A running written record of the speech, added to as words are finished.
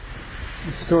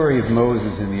The story of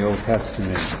Moses in the Old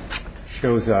Testament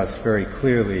shows us very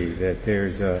clearly that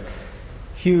there's a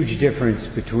huge difference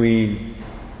between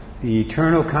the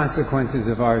eternal consequences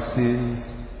of our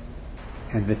sins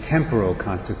and the temporal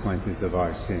consequences of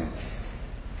our sins.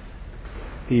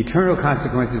 The eternal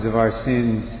consequences of our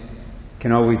sins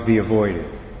can always be avoided,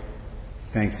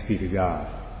 thanks be to God.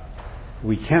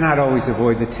 We cannot always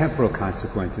avoid the temporal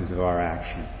consequences of our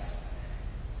actions.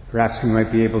 Perhaps we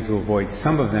might be able to avoid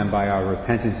some of them by our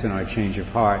repentance and our change of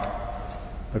heart,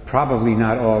 but probably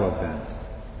not all of them.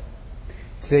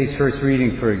 Today's first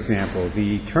reading, for example,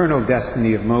 the eternal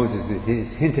destiny of Moses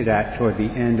is hinted at toward the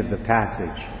end of the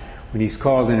passage, when he's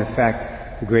called, in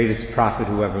effect, the greatest prophet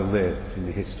who ever lived in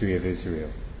the history of Israel.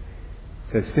 It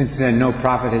says, "Since then no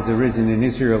prophet has arisen in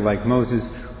Israel like Moses,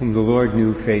 whom the Lord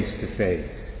knew face to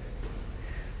face."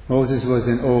 Moses was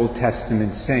an Old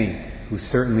Testament saint who's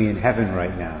certainly in heaven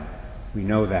right now. We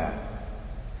know that.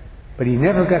 But he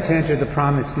never got to enter the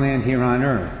promised land here on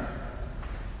earth.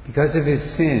 Because of his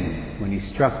sin, when he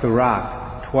struck the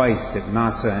rock twice at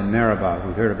Massah and Meribah,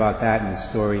 we heard about that in the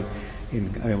story in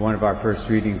one of our first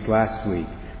readings last week.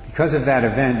 Because of that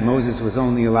event, Moses was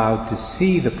only allowed to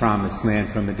see the promised land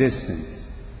from a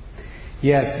distance.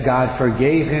 Yes, God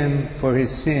forgave him for his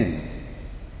sin.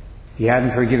 If he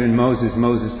hadn't forgiven Moses,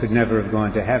 Moses could never have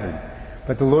gone to heaven.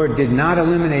 But the Lord did not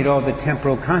eliminate all the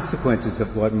temporal consequences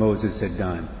of what Moses had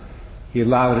done. He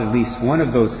allowed at least one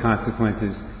of those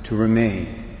consequences to remain.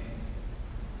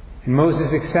 And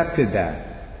Moses accepted that.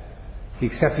 He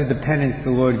accepted the penance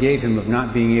the Lord gave him of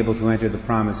not being able to enter the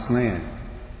promised land.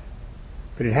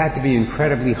 But it had to be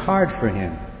incredibly hard for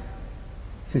him,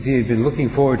 since he had been looking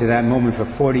forward to that moment for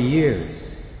 40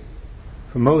 years.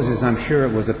 For Moses, I'm sure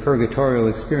it was a purgatorial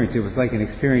experience. It was like an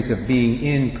experience of being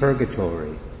in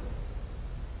purgatory.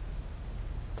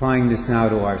 Applying this now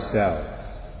to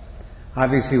ourselves.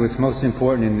 Obviously, what's most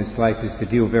important in this life is to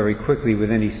deal very quickly with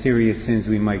any serious sins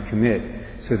we might commit,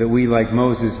 so that we, like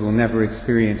Moses, will never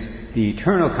experience the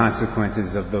eternal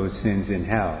consequences of those sins in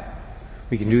hell.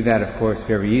 We can do that, of course,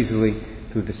 very easily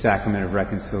through the sacrament of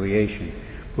reconciliation.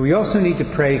 But we also need to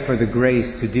pray for the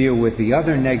grace to deal with the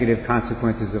other negative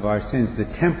consequences of our sins, the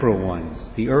temporal ones,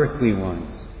 the earthly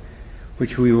ones,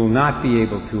 which we will not be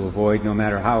able to avoid no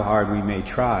matter how hard we may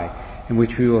try, and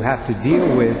which we will have to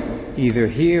deal with either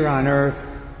here on earth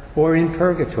or in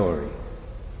purgatory.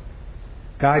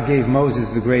 God gave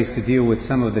Moses the grace to deal with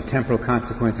some of the temporal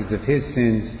consequences of his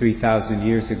sins 3,000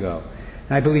 years ago.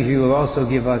 And I believe he will also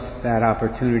give us that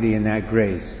opportunity and that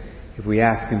grace if we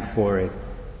ask him for it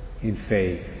in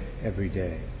faith every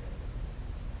day.